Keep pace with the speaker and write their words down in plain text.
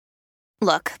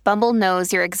Look, Bumble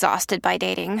knows you're exhausted by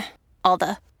dating. All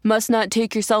the must not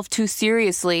take yourself too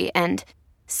seriously and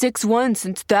 6'1"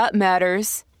 since that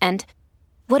matters. And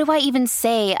what do I even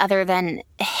say other than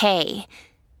hey?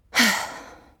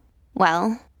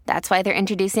 Well, that's why they're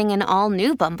introducing an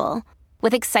all-new Bumble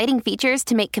with exciting features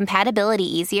to make compatibility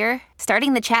easier,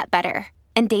 starting the chat better,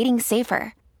 and dating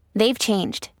safer. They've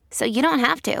changed, so you don't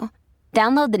have to.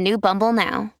 Download the new Bumble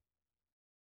now.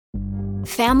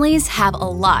 Families have a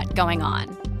lot going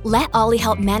on. Let Ollie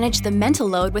help manage the mental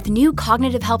load with new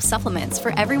cognitive help supplements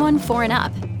for everyone 4 and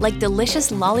up, like delicious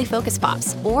Lolly Focus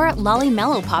Pops or Lolly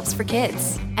Mellow Pops for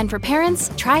kids. And for parents,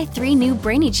 try 3 new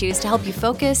Brainy Chews to help you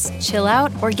focus, chill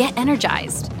out, or get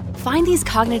energized. Find these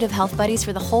cognitive health buddies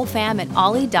for the whole fam at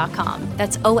ollie.com.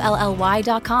 That's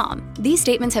OLLY.com. These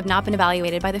statements have not been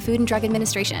evaluated by the Food and Drug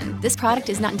Administration. This product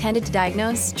is not intended to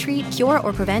diagnose, treat, cure,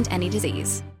 or prevent any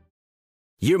disease.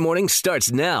 Your morning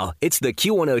starts now. It's the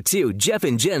Q102 Jeff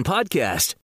and Jen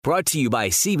podcast. Brought to you by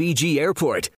CBG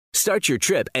Airport. Start your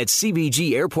trip at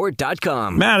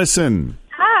CBGAirport.com. Madison.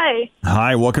 Hi.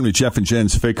 Hi, welcome to Jeff and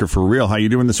Jen's Faker for Real. How you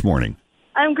doing this morning?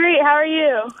 I'm great. How are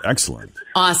you? Excellent.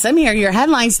 Awesome. Here are your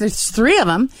headlines. There's 3 of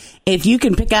them. If you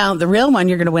can pick out the real one,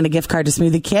 you're going to win a gift card to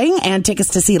Smoothie King and tickets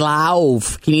to see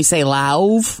Lauv. Can you say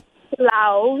Lauv?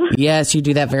 Lauv. Yes, you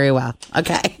do that very well.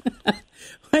 Okay.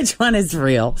 Which one is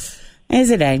real? Is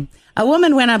it A? A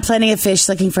woman went on Plenty of Fish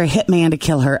looking for a hitman to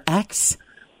kill her ex.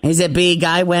 Is it B?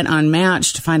 Guy went on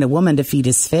Match to find a woman to feed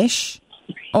his fish.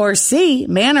 Or C?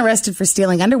 Man arrested for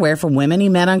stealing underwear from women he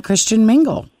met on Christian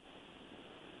Mingle.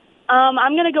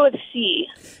 I'm going to go with C.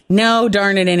 No,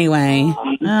 darn it anyway.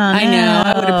 I know.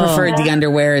 I would have preferred the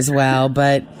underwear as well,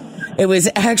 but it was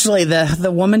actually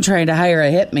the woman trying to hire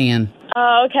a hitman.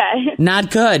 Oh, okay.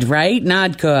 Not good, right?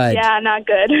 Not good. Yeah, not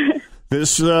good.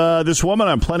 This woman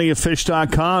on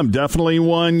plentyoffish.com, definitely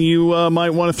one you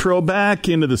might want to throw back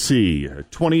into the sea.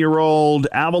 20-year-old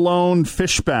Avalone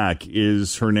Fishback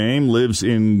is her name, lives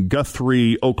in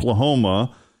Guthrie,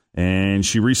 Oklahoma, and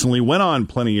she recently went on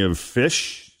Plenty of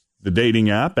Fish, the dating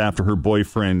app, after her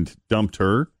boyfriend dumped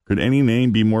her. Could any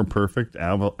name be more perfect?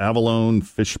 Avalone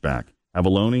Fishback.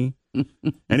 Avalone?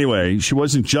 Anyway, she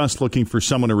wasn't just looking for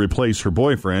someone to replace her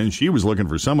boyfriend. She was looking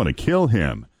for someone to kill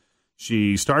him.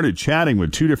 She started chatting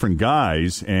with 2 different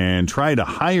guys and tried to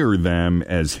hire them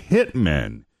as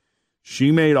hitmen.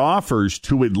 She made offers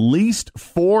to at least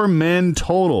 4 men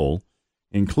total,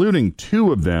 including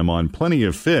 2 of them on Plenty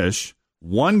of Fish,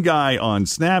 1 guy on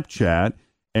Snapchat,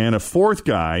 and a 4th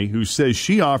guy who says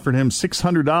she offered him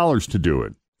 $600 to do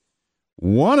it.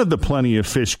 One of the Plenty of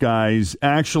Fish guys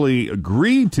actually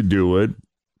agreed to do it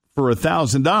for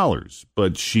 $1,000,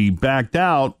 but she backed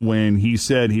out when he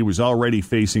said he was already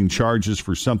facing charges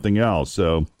for something else.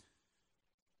 So,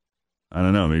 I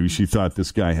don't know. Maybe she thought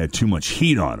this guy had too much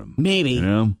heat on him. Maybe. You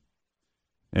know?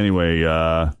 Anyway,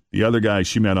 the other guy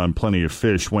she met on Plenty of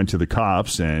Fish went to the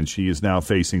cops, and she is now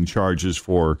facing charges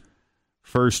for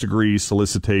first-degree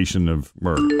solicitation of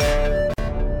murder.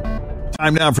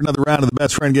 Time now for another round of the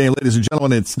Best Friend Game. Ladies and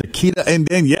gentlemen, it's Nikita and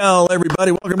Danielle.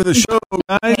 Everybody, welcome to the show,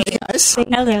 guys. Hey, guys.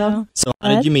 Hello. So how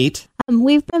did you meet?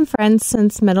 We've been friends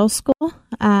since middle school,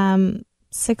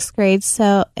 6th grade.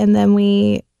 So, and then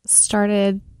we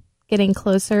started getting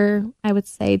closer, I would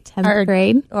say 10th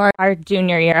grade. Or our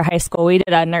junior year of high school. We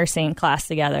did a nursing class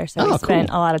together. So we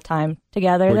spent a lot of time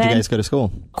together. Where'd you guys go to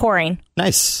school? Coring.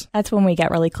 Nice. That's when we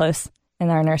get really close in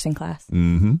our nursing class.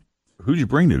 Mm-hmm. Who'd you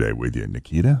bring today with you,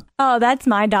 Nikita? Oh, that's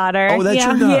my daughter. Oh, that's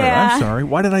your daughter. Yeah. I'm sorry.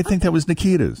 Why did I think that was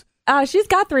Nikita's? Oh, she's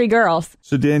got 3 girls.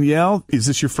 So, Danielle, is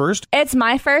this your first? It's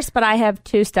my first, but I have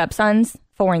 2 stepsons,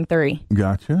 4 and 3.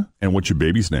 Gotcha. And what's your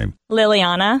baby's name?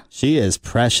 Liliana. She is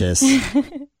precious.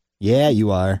 Yeah, you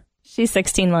are. She's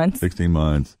 16 months. 16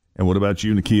 months. And what about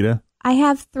you, Nikita? I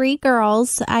have 3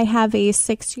 girls. I have a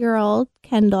 6-year-old,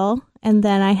 Kendall, and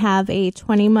then I have a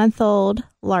 20-month-old,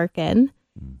 Larkin,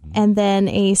 and then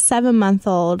a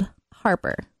 7-month-old,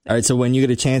 Harper. All right, so when you get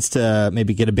a chance to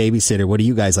maybe get a babysitter, what do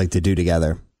you guys like to do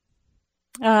together?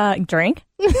 Drink.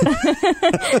 We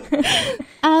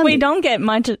don't get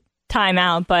much time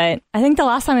out, but I think the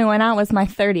last time we went out was my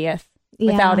 30th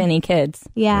without any kids.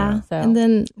 Yeah. So. And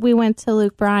then we went to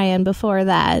Luke Bryan before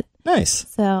that. Nice.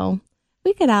 So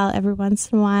we get out every once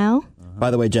in a while.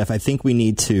 By the way, Jeff, I think we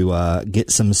need to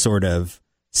get some sort of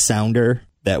sounder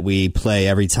that we play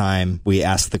every time we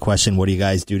ask the question, what do you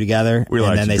guys do together? We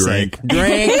like to drink. Say,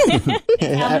 drink.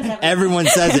 Everyone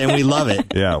says it, and we love it.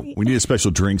 Yeah, we need a special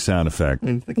drink sound effect.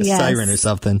 Like a siren or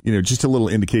something. You know, just a little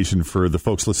indication for the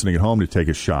folks listening at home to take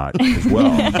a shot as well.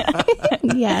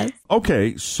 Yes.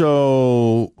 Okay,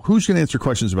 so who's going to answer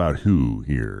questions about who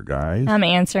here, guys? I'm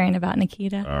answering about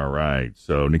Nikita. All right.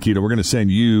 So, Nikita, we're going to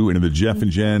send you into the Jeff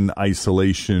and Jen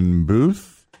isolation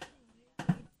booth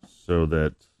so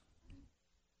that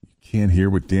you can't hear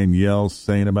what Danielle's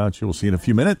saying about you. We'll see you in a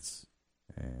few minutes.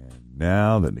 And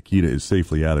now that Nikita is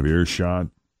safely out of earshot,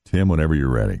 Tim, whenever you're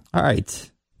ready. All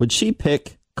right. Would she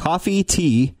pick coffee,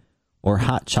 tea, or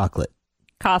hot chocolate?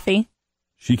 Coffee.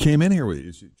 She came in here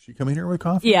with. Did she come in here with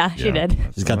coffee? Yeah, she did.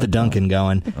 She's got the Dunkin'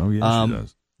 going. Oh yeah, she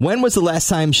does. When was the last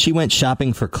time she went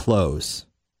shopping for clothes?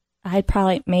 I'd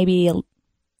probably maybe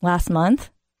last month.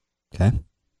 Okay.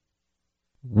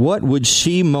 What would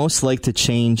she most like to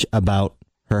change about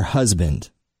her husband?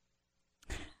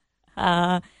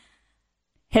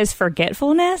 His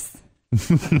forgetfulness.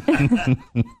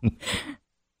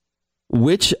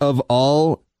 Which of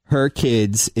all her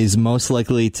kids is most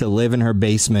likely to live in her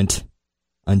basement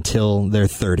until their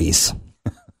 30s?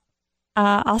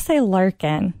 I'll say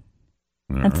Larkin.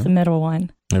 That's the middle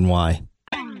one. And why?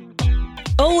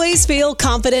 Always feel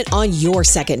confident on your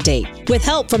second date. With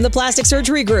help from the Plastic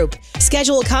Surgery Group.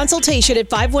 Schedule a consultation at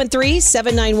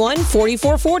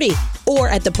 513-791-4440 or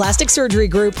at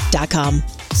theplasticsurgerygroup.com.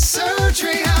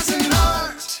 Surgery has an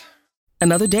art.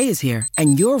 Another day is here,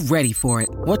 and you're ready for it.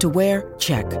 What to wear?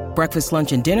 Check. Breakfast,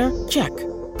 lunch, and dinner? Check.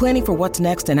 Planning for what's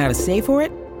next and how to save for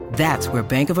it? That's where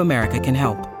Bank of America can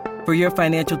help. For your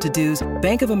financial to-dos,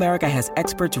 Bank of America has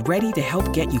experts ready to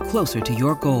help get you closer to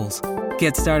your goals.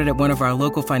 Get started at one of our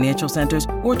local financial centers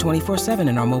or 24/7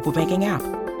 in our mobile banking app.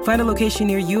 Find a location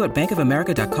near you at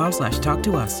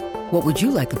bankofamerica.com/talktous. What would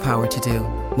you like the power to do?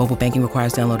 Mobile banking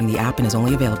requires downloading the app and is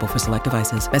only available for select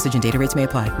devices. Message and data rates may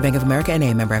apply. Bank of America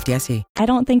NA, member FDIC. I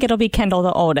don't think it'll be Kendall,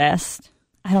 the oldest.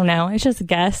 I don't know. It's just a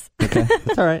guess. Okay,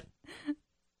 that's all right.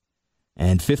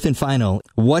 And fifth and final,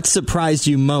 what surprised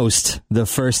you most the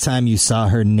first time you saw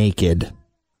her naked?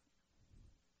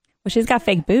 Well, she's got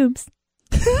fake boobs.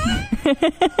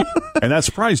 And that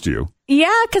surprised you?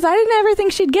 Yeah, because I didn't ever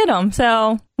think she'd get them.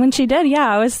 So when she did, yeah,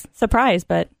 I was surprised,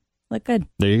 but looked good.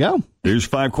 There you go. There's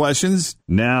 5 questions.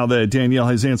 Now that Danielle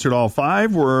has answered all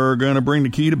 5, we're going to bring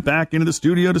Nikita back into the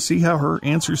studio to see how her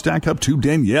answers stack up to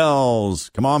Danielle's.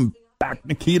 Come on back,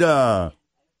 Nikita.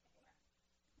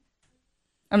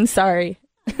 I'm sorry.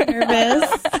 Nervous.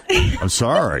 I'm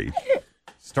sorry.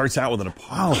 Starts out with an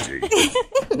apology.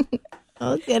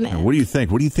 Oh, goodness. Now, what do you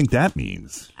think? What do you think that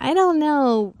means? I don't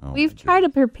know. We've tried to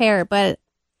prepare, but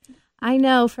I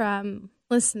know from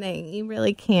listening, you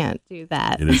really can't do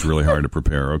that. It is really hard to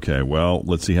prepare. Okay, well,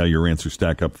 let's see how your answers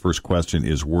stack up. First question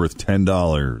is worth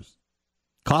 $10.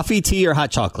 Coffee, tea, or hot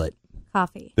chocolate?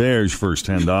 Coffee. There's first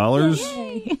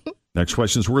 $10. Next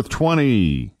question is worth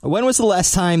 $20. When was the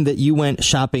last time that you went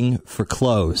shopping for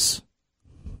clothes?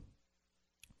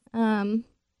 A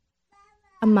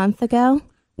month ago.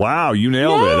 Wow, you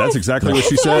nailed it. That's exactly what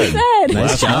she said.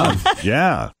 Nice job.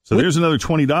 Yeah. So there's another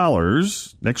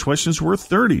 $20. Next question is worth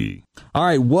 $30. All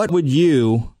right. What would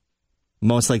you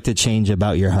most like to change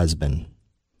about your husband?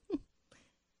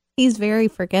 He's very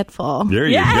forgetful. There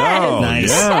you go. Nice.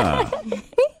 Yeah.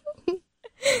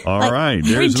 All right.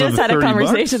 We There's just had a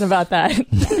conversation about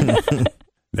that.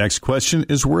 Next question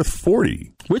is worth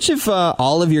 $40. Which of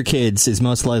all of your kids is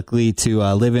most likely to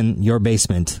live in your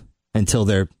basement until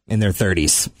they're in their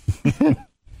 30s?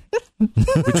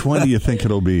 Which one do you think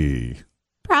it'll be?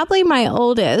 Probably my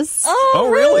oldest. Oh,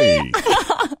 really?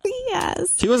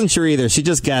 Yes. She wasn't sure either. She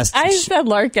just guessed. I said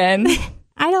Larkin.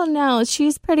 I don't know.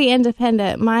 She's pretty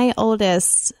independent. My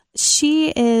oldest,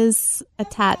 she is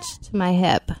attached to my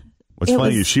hip. What's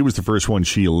funny is she was the first one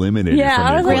she eliminated Yeah, from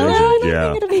the I was like, equation. I don't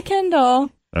think it'll be Kendall.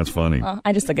 That's funny. Well,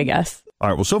 I just took a guess. All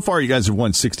right. Well, so far you guys have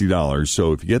won $60.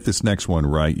 So if you get this next one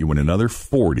right, you win another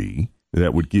 $40.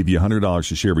 That would give you $100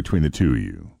 to share between the two of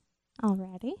you.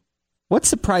 Already? What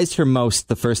surprised her most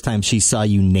the first time she saw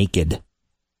you naked?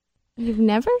 You've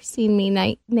never seen me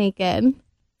naked.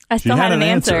 I still had an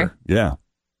answer. Yeah.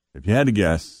 If you had to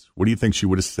guess, what do you think she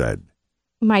would have said?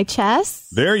 My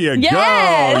chest? There you Yes! go.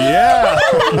 Yeah.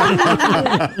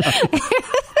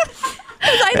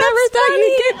 I never thought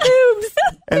you'd get boobs.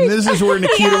 And this is where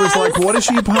Nikita was like, what is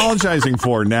she apologizing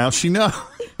for? Now she knows.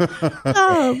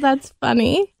 Oh, that's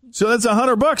funny. So that's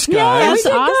 $100, guys. That's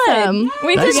awesome.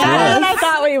 We did better than I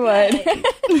thought we would.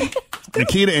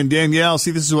 Nikita and Danielle,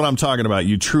 see, this is what I'm talking about.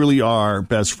 You truly are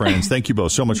best friends. Thank you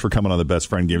both so much for coming on the Best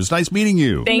Friend Game. It's nice meeting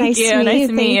you. Thank you. Nice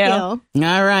to meet you. All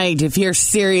right. If you're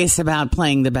serious about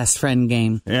playing the Best Friend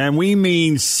Game. And we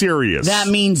mean serious. That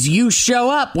means you show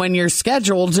up when you're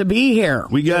scheduled to be here.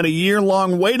 We got a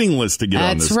year-long waiting list to get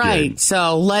on this That's right. gig.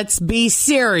 So let's be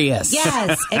serious.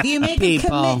 Yes. If you make a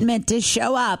People. commitment to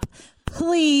show up,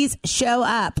 Please show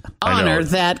up. Honor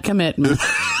that commitment.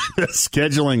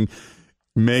 Scheduling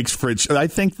makes for it. I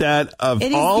think that of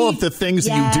all of the things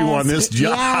that you do on this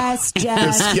job, the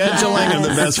scheduling of the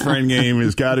best friend game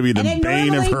has got to be the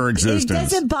bane of her existence.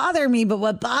 It doesn't bother me, but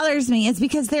what bothers me is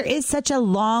because there is such a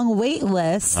long wait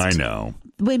list. I know.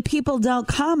 When people don't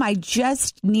come, I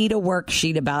just need a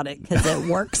worksheet about it because it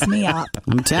works me up.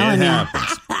 I'm telling you.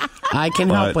 I can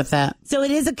help with that. So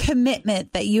it is a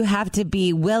commitment that you have to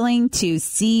be willing to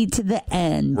see to the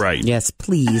end. Right. Yes,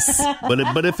 please. But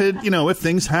if it, if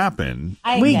things happen,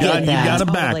 we get that. You got to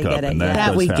Totally back up. And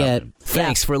that we get.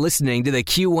 Thanks for listening to the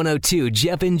Q102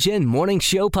 Jeff and Jen Morning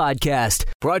Show podcast,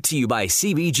 brought to you by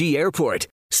CBG Airport.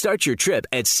 Start your trip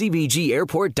at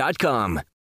CBGAirport.com.